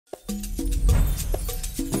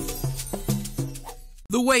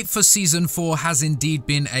The wait for Season 4 has indeed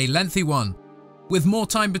been a lengthy one. With more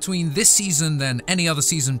time between this season than any other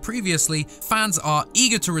season previously, fans are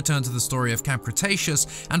eager to return to the story of Camp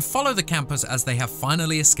Cretaceous and follow the campers as they have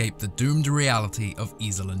finally escaped the doomed reality of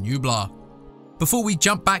Isla Nublar. Before we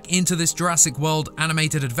jump back into this Jurassic World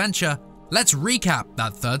animated adventure, let's recap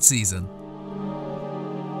that third season.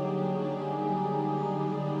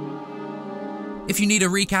 If you need a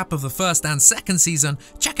recap of the first and second season,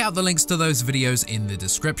 check out the links to those videos in the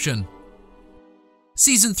description.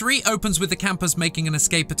 Season 3 opens with the campers making an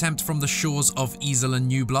escape attempt from the shores of Isla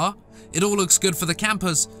Nublar. It all looks good for the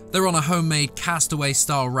campers. They're on a homemade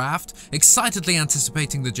castaway-style raft, excitedly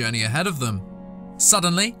anticipating the journey ahead of them.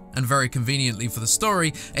 Suddenly, and very conveniently for the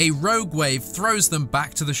story, a rogue wave throws them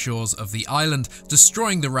back to the shores of the island,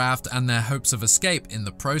 destroying the raft and their hopes of escape in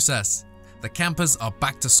the process. The campers are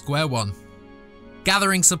back to square one.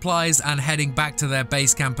 Gathering supplies and heading back to their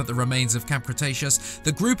base camp at the remains of Camp Cretaceous,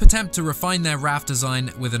 the group attempt to refine their raft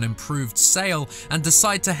design with an improved sail and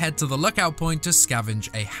decide to head to the lookout point to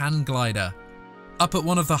scavenge a hand glider. Up at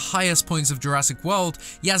one of the highest points of Jurassic World,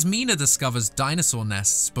 Yasmina discovers dinosaur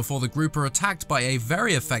nests before the group are attacked by a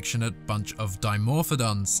very affectionate bunch of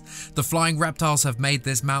dimorphodons. The flying reptiles have made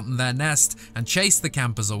this mountain their nest and chase the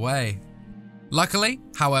campers away. Luckily,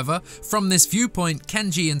 however, from this viewpoint,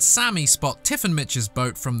 Kenji and Sammy spot Tiff and Mitch's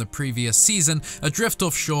boat from the previous season adrift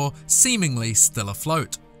offshore, seemingly still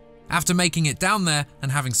afloat. After making it down there and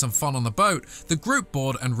having some fun on the boat, the group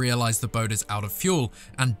board and realize the boat is out of fuel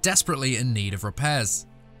and desperately in need of repairs.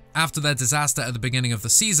 After their disaster at the beginning of the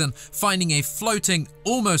season, finding a floating,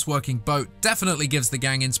 almost working boat definitely gives the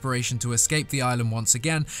gang inspiration to escape the island once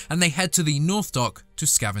again, and they head to the North Dock to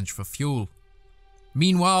scavenge for fuel.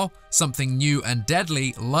 Meanwhile, something new and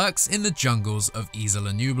deadly lurks in the jungles of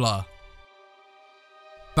Isla Nublar.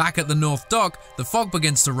 Back at the North Dock, the fog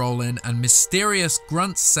begins to roll in and mysterious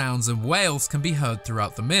grunts, sounds and wails can be heard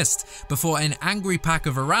throughout the mist, before an angry pack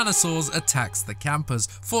of Tyrannosaurs attacks the campers,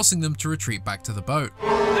 forcing them to retreat back to the boat.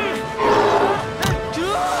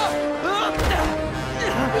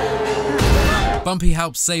 Bumpy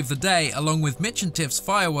helps save the day along with Mitch and Tiff's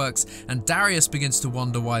fireworks, and Darius begins to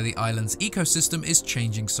wonder why the island's ecosystem is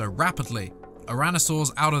changing so rapidly.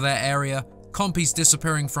 Tyrannosaurs out of their area, compies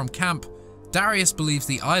disappearing from camp. Darius believes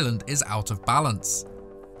the island is out of balance.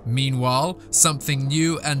 Meanwhile, something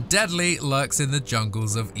new and deadly lurks in the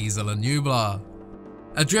jungles of Isla Nublar.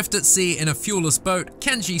 Adrift at sea in a fuelless boat,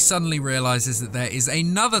 Kenji suddenly realizes that there is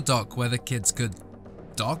another dock where the kids could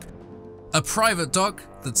dock? A private dock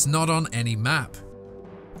that's not on any map.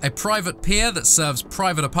 A private pier that serves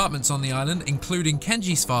private apartments on the island, including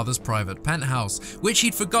Kenji's father's private penthouse, which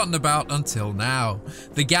he'd forgotten about until now.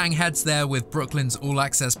 The gang heads there with Brooklyn's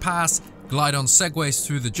all-access pass, glide on segways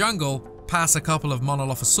through the jungle, pass a couple of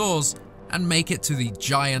Monolophosaurs, and make it to the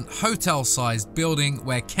giant hotel-sized building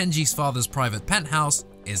where Kenji's father's private penthouse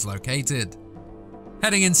is located.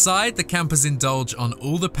 Heading inside, the campers indulge on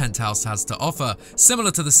all the penthouse has to offer, similar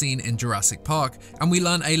to the scene in Jurassic Park, and we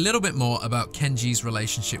learn a little bit more about Kenji's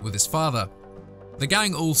relationship with his father. The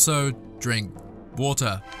gang also drink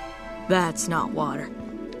water. That's not water.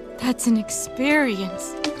 That's an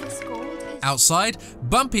experience. Outside,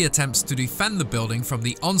 Bumpy attempts to defend the building from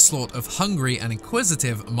the onslaught of hungry and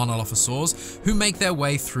inquisitive Monolophosaurs who make their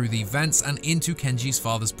way through the vents and into Kenji's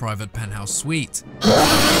father's private penthouse suite.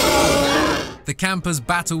 The campers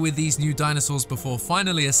battle with these new dinosaurs before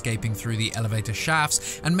finally escaping through the elevator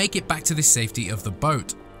shafts and make it back to the safety of the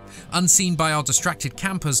boat. Unseen by our distracted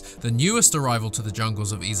campers, the newest arrival to the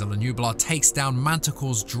jungles of Isla Nublar takes down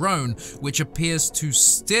Manticore's drone, which appears to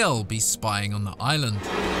still be spying on the island.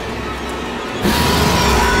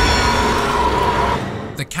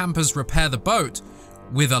 The campers repair the boat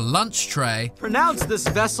with a lunch tray. Pronounce this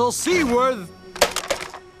vessel seaworthy.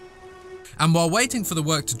 And while waiting for the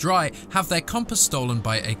work to dry, have their compass stolen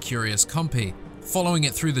by a curious compy. Following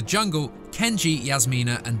it through the jungle, Kenji,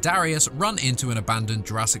 Yasmina and Darius run into an abandoned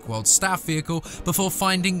Jurassic World staff vehicle before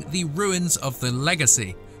finding the ruins of the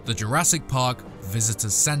Legacy, the Jurassic Park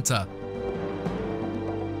Visitors Center.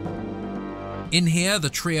 In here, the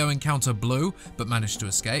trio encounter Blue, but manage to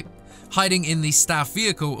escape. Hiding in the staff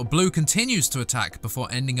vehicle, Blue continues to attack before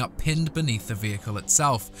ending up pinned beneath the vehicle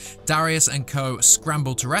itself. Darius and co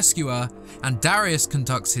scramble to rescue her, and Darius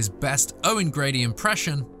conducts his best Owen Grady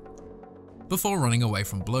impression before running away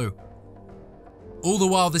from Blue. All the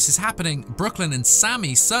while this is happening, Brooklyn and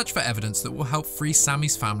Sammy search for evidence that will help free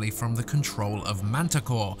Sammy's family from the control of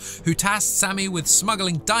Manticore, who tasked Sammy with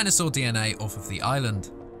smuggling dinosaur DNA off of the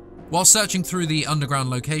island. While searching through the underground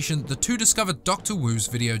location, the two discovered Dr. Wu's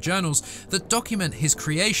video journals that document his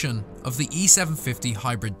creation of the E750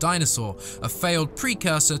 hybrid dinosaur, a failed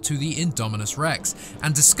precursor to the Indominus Rex,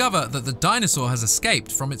 and discover that the dinosaur has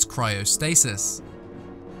escaped from its cryostasis.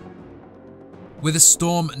 With a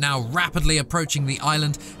storm now rapidly approaching the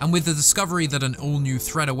island, and with the discovery that an all-new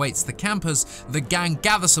threat awaits the campers, the gang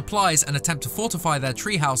gather supplies and attempt to fortify their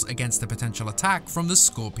treehouse against a potential attack from the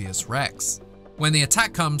Scorpius Rex. When the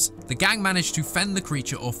attack comes, the gang manage to fend the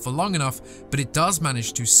creature off for long enough, but it does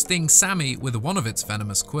manage to sting Sammy with one of its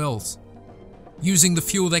venomous quills. Using the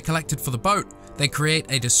fuel they collected for the boat, they create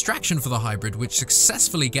a distraction for the hybrid which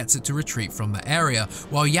successfully gets it to retreat from the area,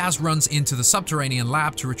 while Yaz runs into the subterranean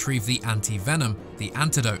lab to retrieve the anti-venom, the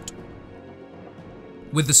antidote.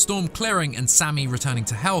 With the storm clearing and Sammy returning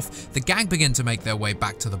to health, the gang begin to make their way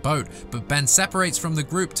back to the boat, but Ben separates from the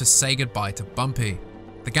group to say goodbye to Bumpy.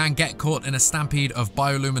 The gang get caught in a stampede of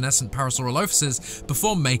bioluminescent Parasaurolophuses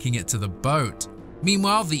before making it to the boat.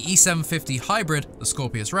 Meanwhile, the E750 hybrid, the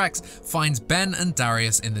Scorpius Rex, finds Ben and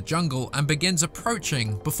Darius in the jungle and begins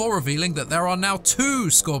approaching before revealing that there are now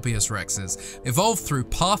two Scorpius Rexes, evolved through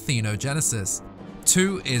parthenogenesis.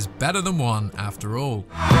 2 is better than 1 after all.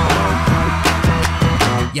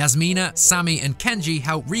 Yasmina, Sammy and Kenji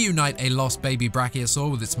help reunite a lost baby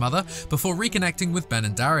Brachiosaur with its mother before reconnecting with Ben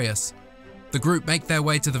and Darius. The group make their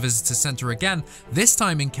way to the visitor center again, this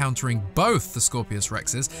time encountering both the Scorpius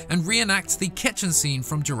Rexes, and reenact the kitchen scene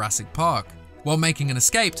from Jurassic Park. While making an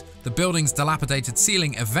escape, the building's dilapidated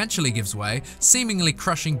ceiling eventually gives way, seemingly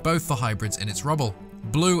crushing both the hybrids in its rubble.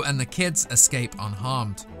 Blue and the kids escape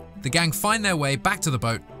unharmed. The gang find their way back to the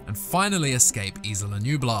boat and finally escape Isla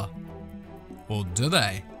Nublar. Or do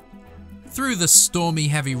they? Through the stormy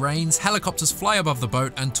heavy rains, helicopters fly above the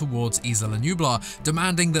boat and towards Isla Nublar,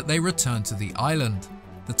 demanding that they return to the island.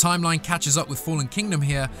 The timeline catches up with Fallen Kingdom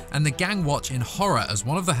here, and the gang watch in horror as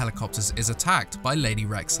one of the helicopters is attacked by Lady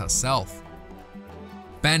Rex herself.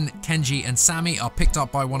 Ben, Kenji and Sammy are picked up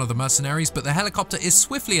by one of the mercenaries, but the helicopter is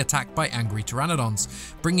swiftly attacked by angry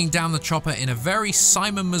pteranodons, bringing down the chopper in a very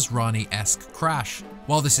Simon Masrani-esque crash.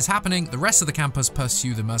 While this is happening, the rest of the campers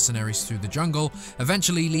pursue the mercenaries through the jungle,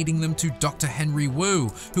 eventually leading them to Dr. Henry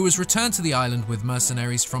Wu, who has returned to the island with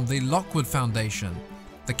mercenaries from the Lockwood Foundation.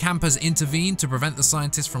 The campers intervene to prevent the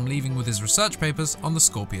scientist from leaving with his research papers on the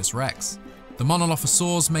Scorpius Rex. The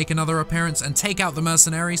Monolophosaurs make another appearance and take out the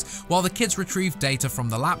mercenaries, while the kids retrieve data from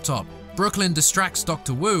the laptop. Brooklyn distracts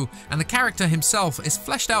Dr. Wu, and the character himself is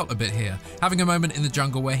fleshed out a bit here, having a moment in the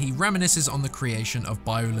jungle where he reminisces on the creation of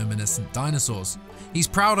bioluminescent dinosaurs. He's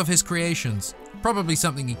proud of his creations, probably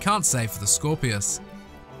something he can't say for the Scorpius.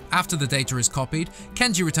 After the data is copied,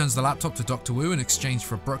 Kenji returns the laptop to Dr. Wu in exchange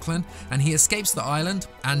for Brooklyn, and he escapes the island,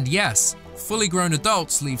 and yes, fully grown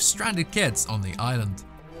adults leave stranded kids on the island.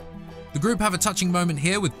 The group have a touching moment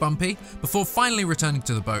here with Bumpy, before finally returning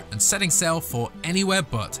to the boat and setting sail for anywhere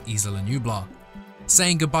but Isla Nublar.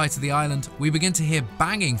 Saying goodbye to the island, we begin to hear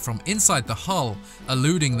banging from inside the hull,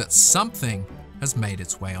 alluding that something has made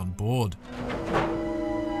its way on board.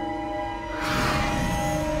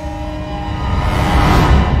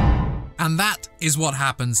 And that is what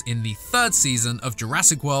happens in the 3rd season of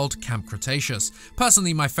Jurassic World Camp Cretaceous.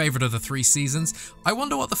 Personally my favourite of the 3 seasons, I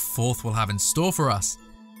wonder what the 4th will have in store for us.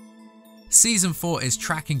 Season 4 is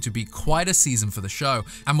tracking to be quite a season for the show,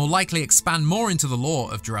 and will likely expand more into the lore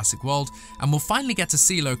of Jurassic World, and we'll finally get to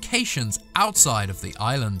see locations outside of the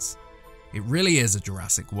islands. It really is a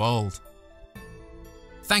Jurassic World.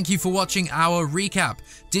 Thank you for watching our recap.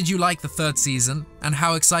 Did you like the 3rd season, and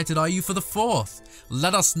how excited are you for the 4th?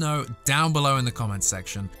 Let us know down below in the comments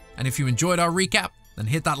section, and if you enjoyed our recap, then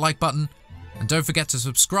hit that like button, and don't forget to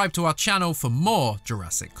subscribe to our channel for more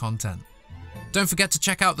Jurassic content. Don't forget to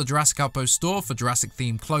check out the Jurassic Outpost store for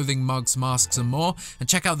Jurassic-themed clothing, mugs, masks and more, and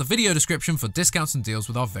check out the video description for discounts and deals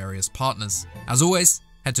with our various partners. As always,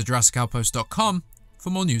 head to JurassicOutpost.com for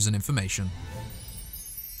more news and information.